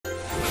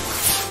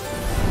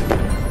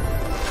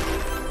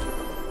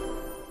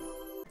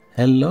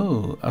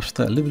Hello,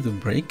 after a little bit of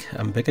break,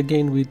 I'm back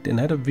again with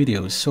another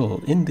video.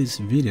 So in this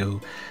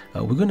video,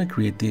 we're gonna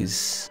create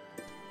this.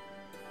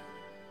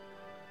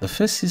 The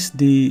first is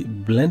the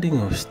blending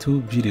of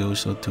two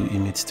videos or two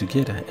images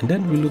together, and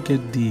then we look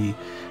at the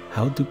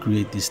how to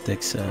create this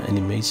text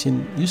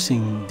animation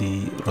using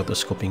the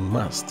rotoscoping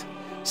mask.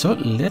 So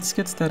let's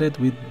get started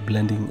with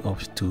blending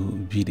of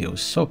two videos.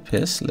 So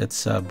first,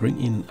 let's bring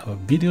in our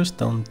videos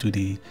down to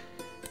the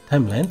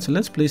timeline. So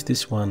let's place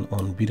this one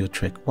on video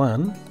track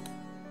 1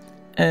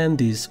 and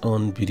this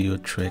on video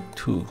track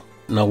 2.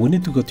 Now we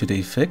need to go to the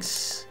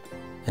effects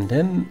and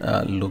then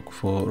look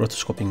for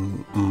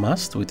rotoscoping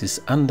mask, which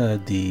is under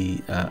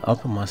the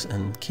alpha mask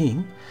and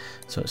king.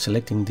 So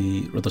selecting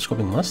the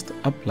rotoscoping mask,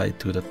 apply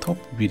to the top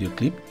video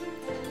clip,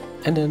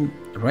 and then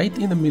right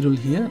in the middle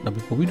here. Now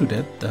before we do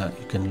that,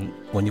 you can,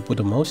 when you put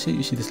the mouse here,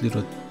 you see this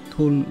little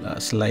tool,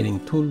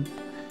 sliding tool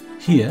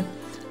here.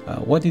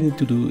 What you need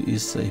to do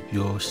is, if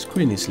your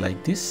screen is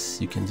like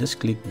this, you can just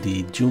click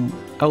the zoom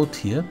out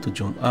here to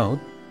zoom out,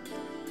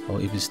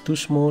 or if it's too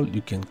small,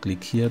 you can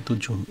click here to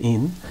zoom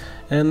in.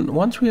 And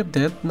once we have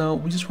that, now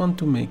we just want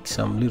to make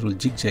some little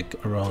zigzag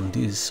around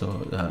this.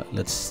 So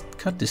let's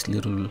cut this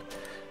little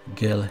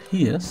girl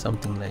here,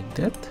 something like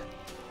that,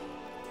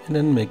 and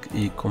then make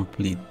a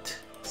complete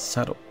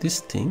set of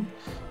this thing.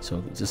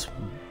 So just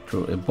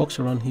draw a box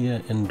around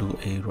here and do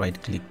a right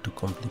click to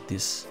complete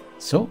this.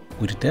 So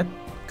with that,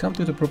 come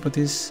to the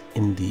properties.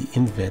 In the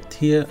invert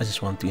here, I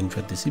just want to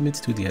invert this image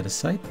to the other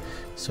side.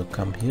 So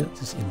come here,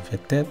 just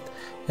invert that,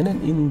 and then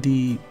in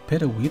the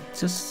better width,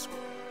 just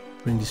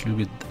bring this a little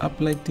bit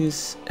up like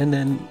this, and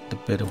then the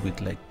better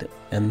width like that.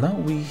 And now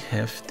we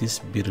have this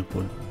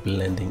beautiful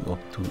blending of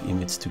two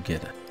images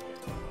together.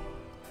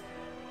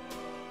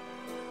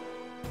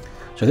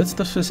 So that's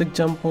the first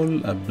example,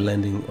 a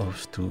blending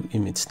of two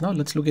images. Now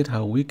let's look at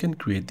how we can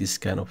create this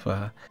kind of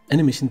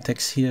animation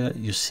text here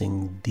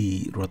using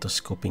the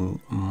rotoscoping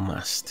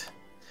mask.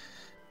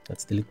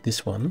 Let's delete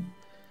this one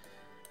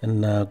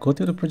and go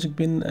to the project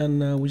bin,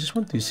 and we just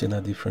want to see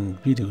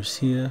different videos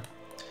here.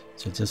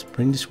 So just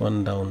bring this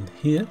one down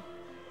here,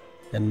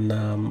 and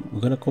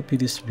we're gonna copy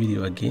this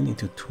video again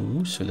into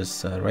 2. So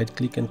let's right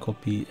click and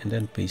copy, and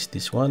then paste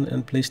this one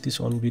and place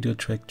this on video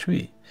track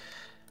 3.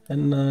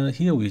 And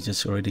here we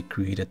just already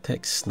created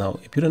text. Now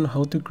if you don't know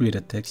how to create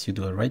a text, you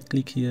do a right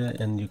click here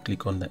and you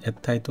click on the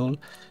add title,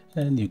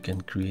 and you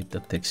can create the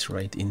text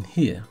right in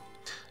here.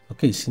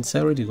 Okay, since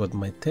I already got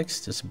my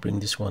text, just bring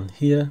this one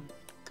here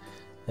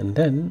and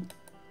then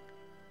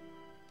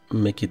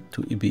make it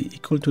to be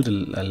equal to the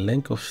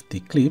length of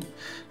the clip.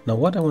 Now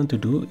what I want to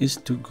do is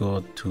to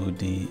go to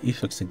the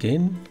effects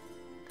again,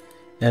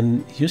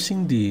 and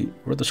using the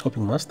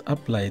rotoscoping mask,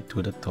 apply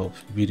to the top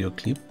video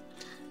clip.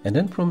 And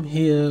then from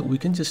here, we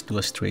can just do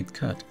a straight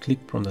cut. Click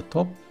from the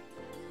top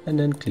and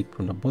then click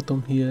from the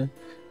bottom here.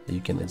 You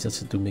can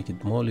adjust it to make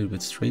it more a little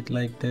bit straight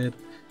like that.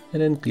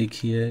 And then click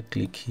here,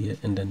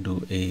 and then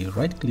do a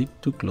right click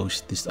to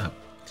close this up.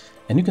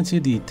 And you can see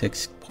the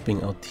text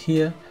popping out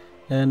here.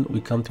 And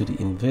we come to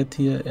the invert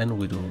here and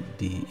we do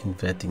the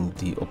inverting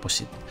the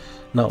opposite.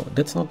 Now,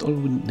 that's not all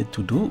we need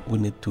to do. We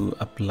need to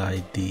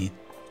apply the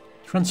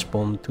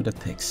transform to the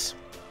text.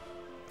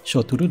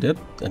 So to do that,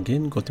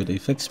 again, go to the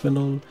effects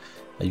panel.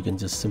 You can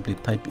just simply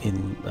type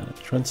in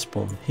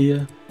transform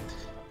here,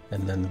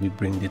 and then we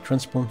bring the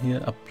transform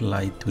here,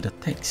 apply to the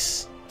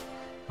text.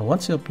 And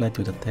once you apply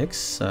to the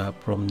text,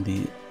 from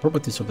the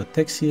properties of the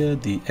text here,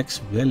 the X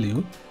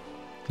value,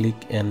 click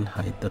and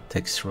hide the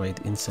text right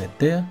inside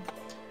there.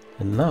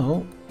 And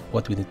now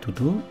what we need to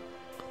do,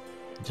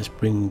 just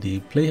bring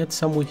the playhead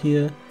somewhere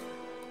here,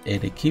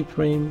 add a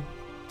keyframe,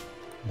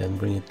 then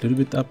bring it a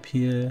little bit up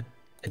here,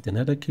 add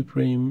another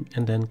keyframe,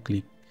 and then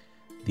click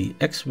the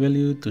X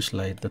value to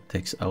slide the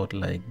text out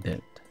like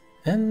that.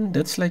 And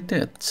that's like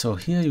that. So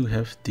here you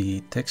have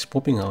the text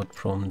popping out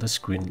from the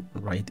screen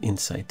right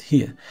inside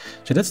here.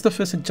 So that's the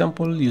first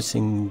example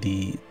using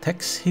the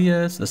text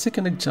here. The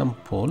second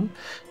example,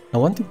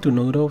 now one thing to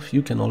note of,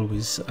 you can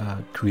always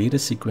create a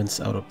sequence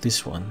out of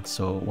this one.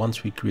 So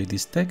once we create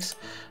this text,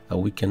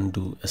 we can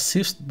do a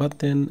shift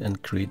button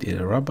and create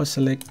a rubber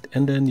select,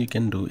 and then you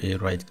can do a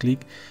right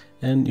click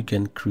and you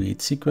can create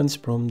sequence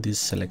from this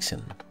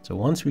selection. So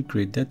once we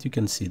create that, you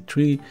can see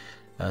 3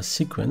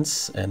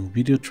 sequence and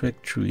video track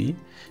 3,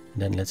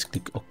 and then let's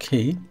click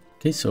OK.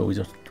 Okay, so we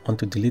just want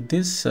to delete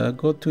this,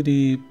 go to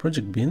the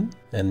project bin,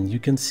 and you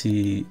can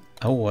see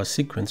our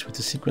sequence with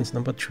the sequence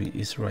number 3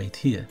 is right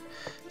here.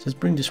 Just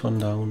bring this one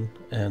down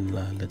and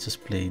let's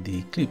just play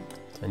the clip,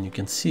 and you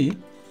can see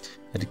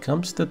that it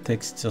comes, the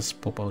text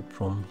just pop out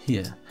from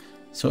here.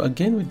 So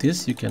again, with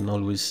this, you can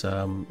always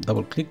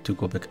double click to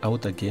go back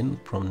out again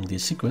from the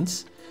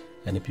sequence.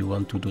 And if you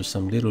want to do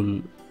some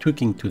little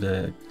tweaking to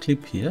the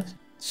clip here,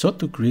 so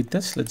to create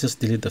this, let's just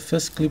delete the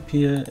first clip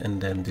here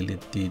and then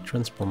delete the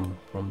transform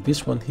from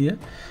this one here.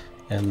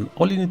 And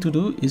all you need to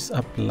do is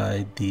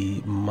apply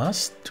the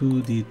mask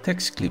to the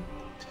text clip.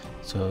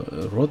 So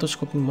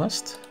rotoscoping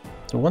mask.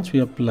 So once we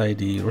apply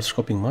the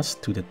rotoscoping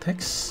mask to the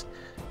text,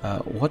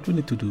 what we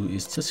need to do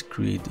is just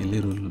create a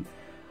little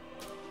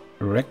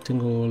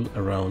rectangle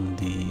around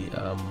the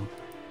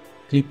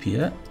clip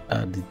here,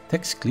 the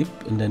text clip,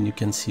 and then you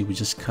can see we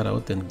just cut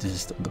out, and this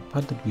is the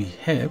part that we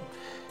have.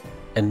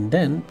 And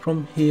then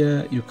from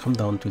here you come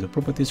down to the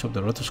properties of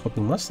the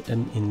rotoscoping mask,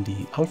 and in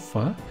the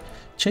alpha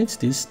change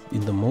this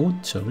in the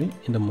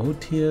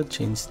mode, here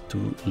change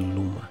to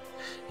Luma,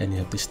 and you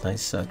have this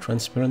nice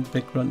transparent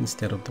background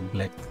instead of the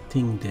black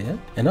thing there.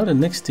 And now the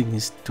next thing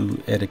is to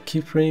add a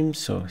keyframe.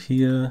 So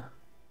here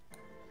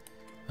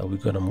we're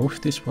gonna move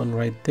this one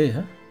right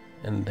there,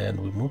 and then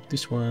we move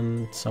this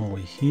one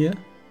somewhere here,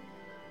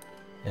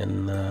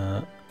 and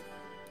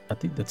I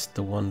think that's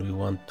the one we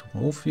want to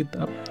move it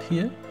up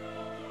here.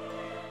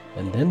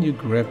 And then you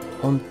grab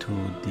onto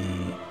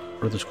the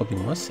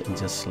rotoscoping mask and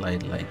just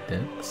slide like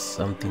that,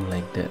 something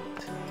like that.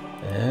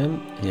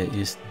 And here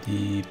is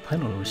the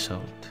final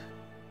result.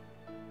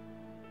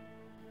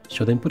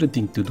 So the important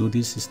thing to do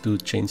this is to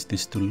change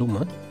this to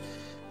Luma.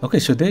 Okay,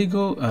 so there you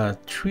go,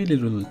 3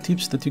 little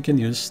tips that you can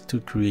use to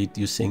create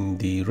using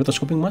the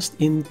rotoscoping mask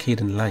in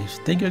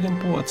Kdenlive. Thank you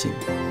again for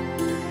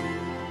watching.